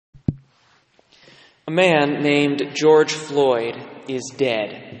A man named George Floyd is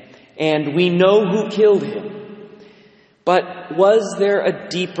dead, and we know who killed him. But was there a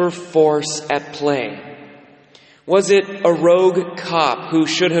deeper force at play? Was it a rogue cop who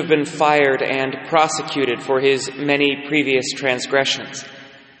should have been fired and prosecuted for his many previous transgressions?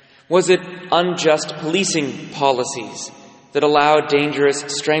 Was it unjust policing policies that allowed dangerous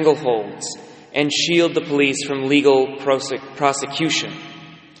strangleholds and shield the police from legal prosecution?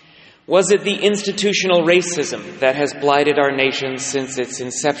 Was it the institutional racism that has blighted our nation since its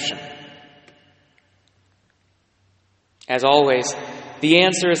inception? As always, the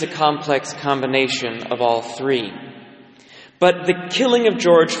answer is a complex combination of all three. But the killing of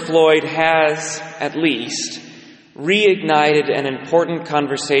George Floyd has, at least, reignited an important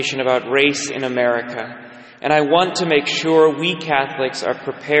conversation about race in America, and I want to make sure we Catholics are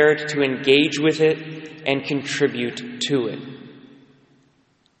prepared to engage with it and contribute to it.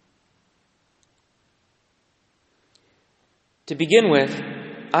 To begin with,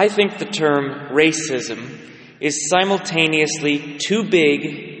 I think the term racism is simultaneously too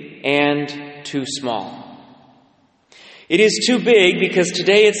big and too small. It is too big because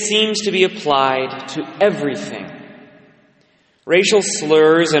today it seems to be applied to everything. Racial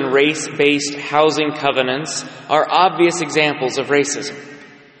slurs and race-based housing covenants are obvious examples of racism.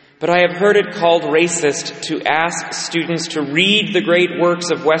 But I have heard it called racist to ask students to read the great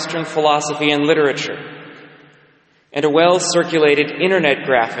works of Western philosophy and literature. And a well-circulated internet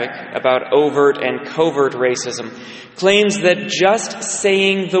graphic about overt and covert racism claims that just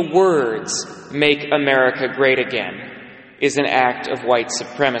saying the words "Make America Great Again" is an act of white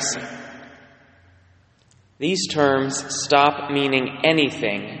supremacy. These terms stop meaning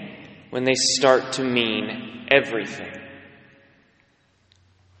anything when they start to mean everything.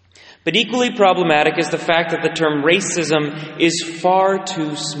 But equally problematic is the fact that the term racism is far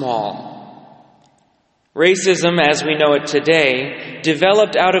too small. Racism, as we know it today,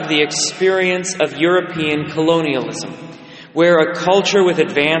 developed out of the experience of European colonialism, where a culture with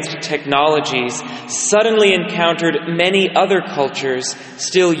advanced technologies suddenly encountered many other cultures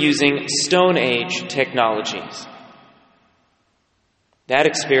still using Stone Age technologies. That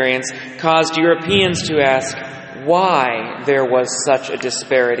experience caused Europeans to ask why there was such a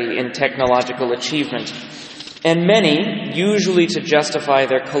disparity in technological achievement. And many, usually to justify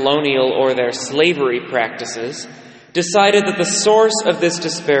their colonial or their slavery practices, decided that the source of this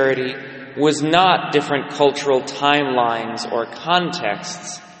disparity was not different cultural timelines or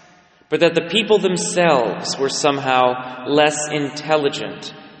contexts, but that the people themselves were somehow less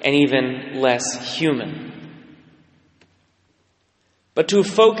intelligent and even less human. But to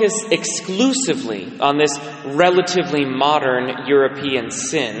focus exclusively on this relatively modern European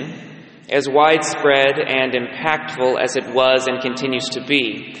sin, as widespread and impactful as it was and continues to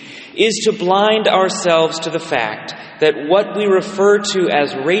be, is to blind ourselves to the fact that what we refer to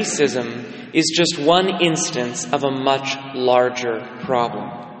as racism is just one instance of a much larger problem.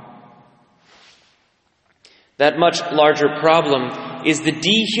 That much larger problem is the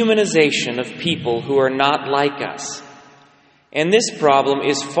dehumanization of people who are not like us. And this problem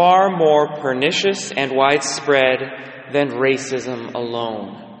is far more pernicious and widespread than racism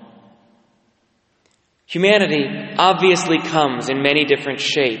alone. Humanity obviously comes in many different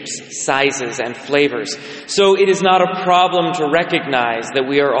shapes, sizes, and flavors, so it is not a problem to recognize that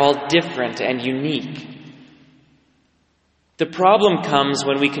we are all different and unique. The problem comes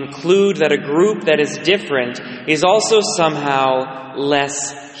when we conclude that a group that is different is also somehow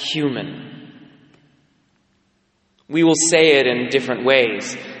less human. We will say it in different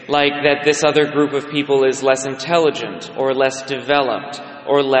ways, like that this other group of people is less intelligent, or less developed,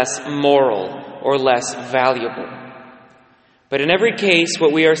 or less moral, or less valuable. But in every case,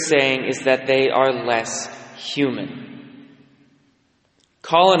 what we are saying is that they are less human.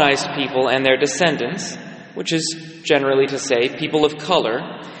 Colonized people and their descendants, which is generally to say people of color,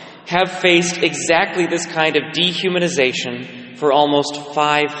 have faced exactly this kind of dehumanization for almost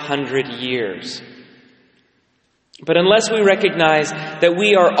 500 years. But unless we recognize that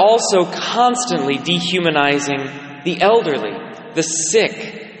we are also constantly dehumanizing the elderly, the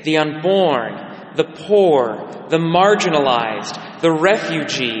sick, the unborn, the poor, the marginalized, the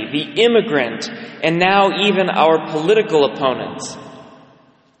refugee, the immigrant, and now even our political opponents.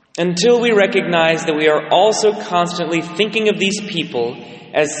 Until we recognize that we are also constantly thinking of these people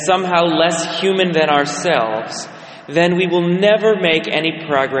as somehow less human than ourselves, then we will never make any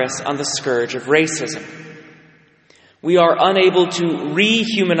progress on the scourge of racism. We are unable to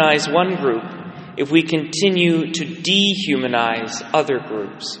rehumanize one group if we continue to dehumanize other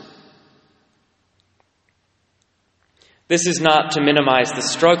groups. This is not to minimize the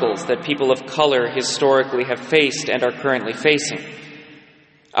struggles that people of color historically have faced and are currently facing.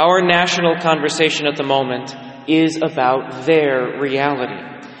 Our national conversation at the moment is about their reality,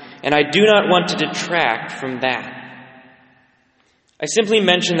 and I do not want to detract from that. I simply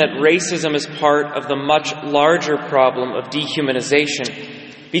mention that racism is part of the much larger problem of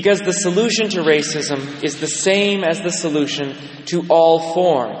dehumanization, because the solution to racism is the same as the solution to all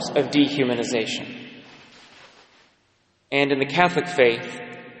forms of dehumanization. And in the Catholic faith,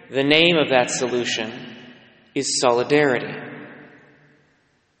 the name of that solution is solidarity.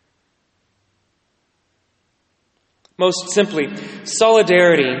 Most simply,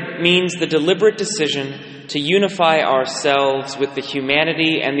 solidarity means the deliberate decision to unify ourselves with the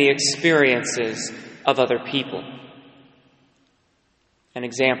humanity and the experiences of other people. An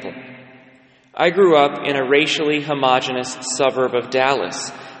example. I grew up in a racially homogeneous suburb of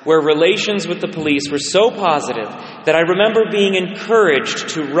Dallas, where relations with the police were so positive that I remember being encouraged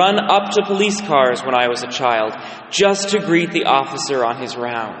to run up to police cars when I was a child, just to greet the officer on his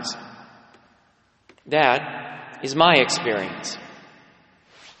rounds. That is my experience.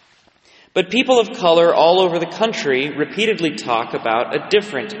 But people of color all over the country repeatedly talk about a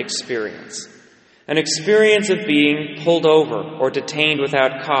different experience. An experience of being pulled over or detained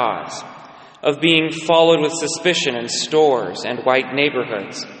without cause, of being followed with suspicion in stores and white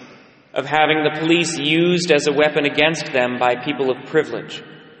neighborhoods, of having the police used as a weapon against them by people of privilege.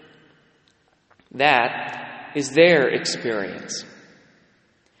 That is their experience.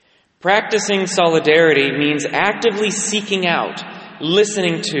 Practicing solidarity means actively seeking out,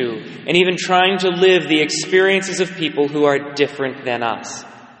 listening to, and even trying to live the experiences of people who are different than us.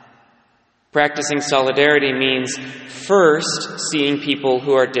 Practicing solidarity means first seeing people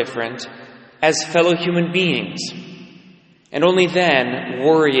who are different as fellow human beings, and only then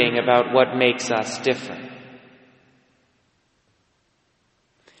worrying about what makes us different.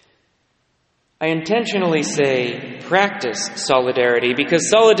 I intentionally say practice solidarity because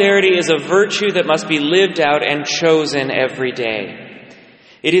solidarity is a virtue that must be lived out and chosen every day.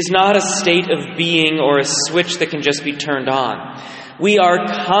 It is not a state of being or a switch that can just be turned on. We are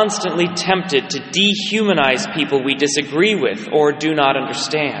constantly tempted to dehumanize people we disagree with or do not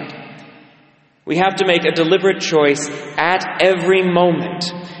understand. We have to make a deliberate choice at every moment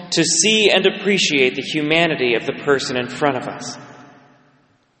to see and appreciate the humanity of the person in front of us.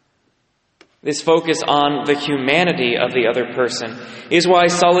 This focus on the humanity of the other person is why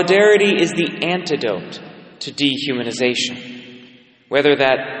solidarity is the antidote to dehumanization. Whether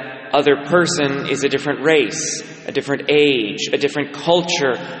that other person is a different race, a different age, a different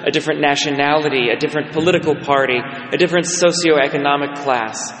culture, a different nationality, a different political party, a different socioeconomic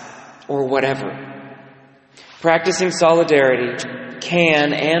class, or whatever. Practicing solidarity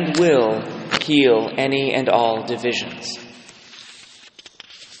can and will heal any and all divisions.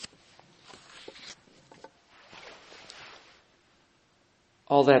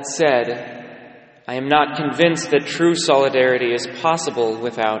 All that said, I am not convinced that true solidarity is possible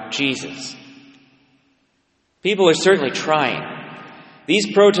without Jesus. People are certainly trying.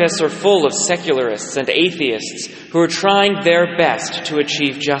 These protests are full of secularists and atheists who are trying their best to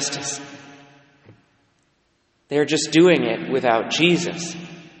achieve justice. They are just doing it without Jesus.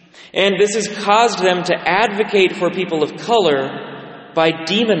 And this has caused them to advocate for people of color by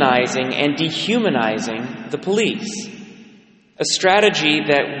demonizing and dehumanizing the police. A strategy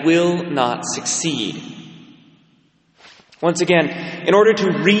that will not succeed. Once again, in order to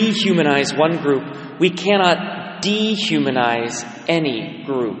rehumanize one group, we cannot dehumanize any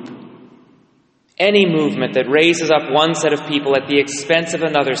group. Any movement that raises up one set of people at the expense of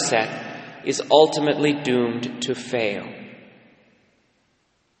another set is ultimately doomed to fail.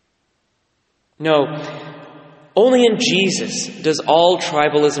 No, only in Jesus does all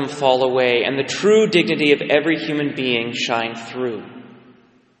tribalism fall away and the true dignity of every human being shine through.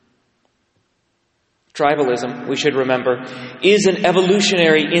 Tribalism, we should remember, is an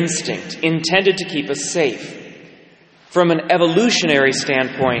evolutionary instinct intended to keep us safe. From an evolutionary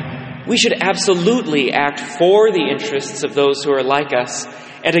standpoint, we should absolutely act for the interests of those who are like us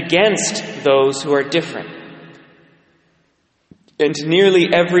and against those who are different. And nearly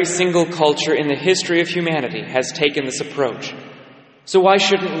every single culture in the history of humanity has taken this approach. So why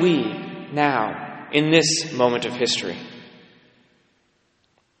shouldn't we now, in this moment of history?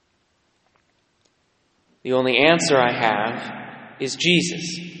 The only answer I have is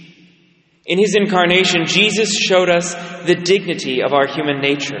Jesus. In his incarnation, Jesus showed us the dignity of our human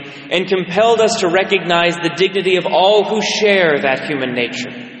nature and compelled us to recognize the dignity of all who share that human nature.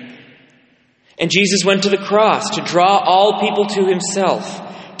 And Jesus went to the cross to draw all people to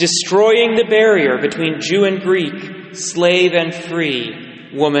himself, destroying the barrier between Jew and Greek, slave and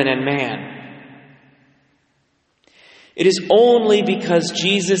free, woman and man. It is only because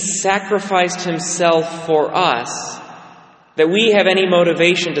Jesus sacrificed himself for us that we have any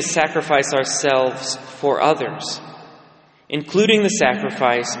motivation to sacrifice ourselves for others, including the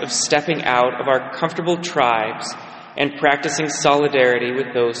sacrifice of stepping out of our comfortable tribes and practicing solidarity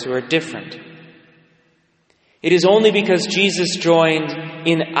with those who are different. It is only because Jesus joined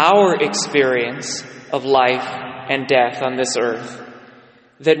in our experience of life and death on this earth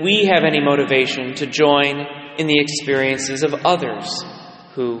that we have any motivation to join in the experiences of others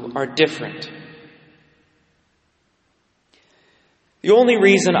who are different. The only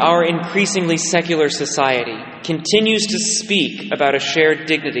reason our increasingly secular society continues to speak about a shared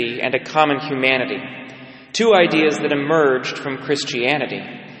dignity and a common humanity, two ideas that emerged from Christianity,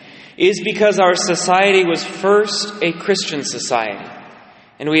 is because our society was first a Christian society,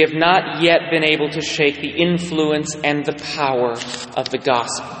 and we have not yet been able to shake the influence and the power of the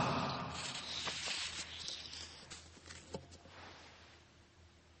gospel.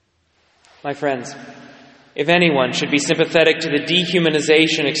 My friends, if anyone should be sympathetic to the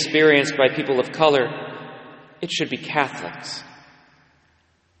dehumanization experienced by people of color, it should be Catholics.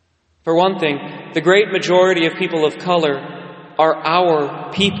 For one thing, the great majority of people of color are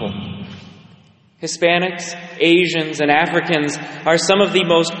our people. Hispanics, Asians, and Africans are some of the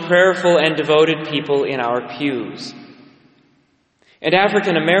most prayerful and devoted people in our pews. And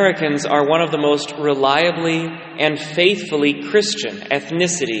African Americans are one of the most reliably and faithfully Christian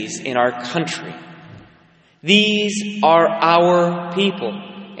ethnicities in our country. These are our people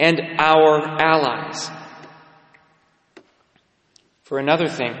and our allies. For another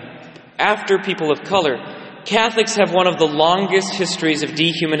thing, after people of color, Catholics have one of the longest histories of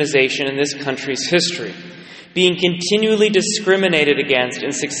dehumanization in this country's history, being continually discriminated against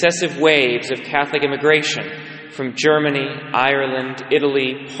in successive waves of Catholic immigration from Germany, Ireland,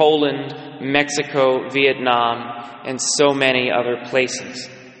 Italy, Poland, Mexico, Vietnam, and so many other places.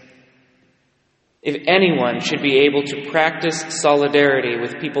 If anyone should be able to practice solidarity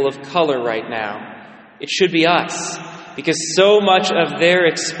with people of color right now, it should be us, because so much of their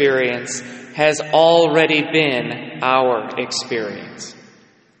experience has already been our experience.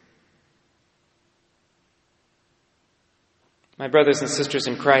 My brothers and sisters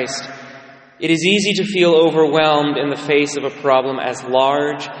in Christ, it is easy to feel overwhelmed in the face of a problem as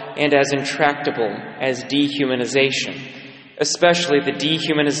large and as intractable as dehumanization, especially the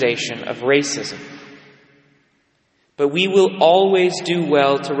dehumanization of racism. But we will always do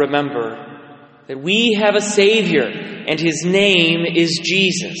well to remember that we have a Savior, and his name is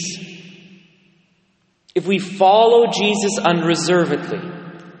Jesus. If we follow Jesus unreservedly,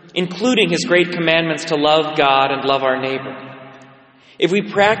 including his great commandments to love God and love our neighbor, if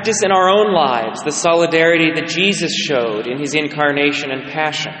we practice in our own lives the solidarity that Jesus showed in his incarnation and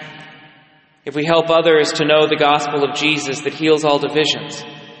passion, if we help others to know the gospel of Jesus that heals all divisions,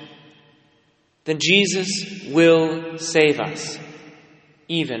 then Jesus will save us,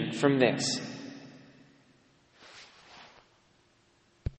 even from this.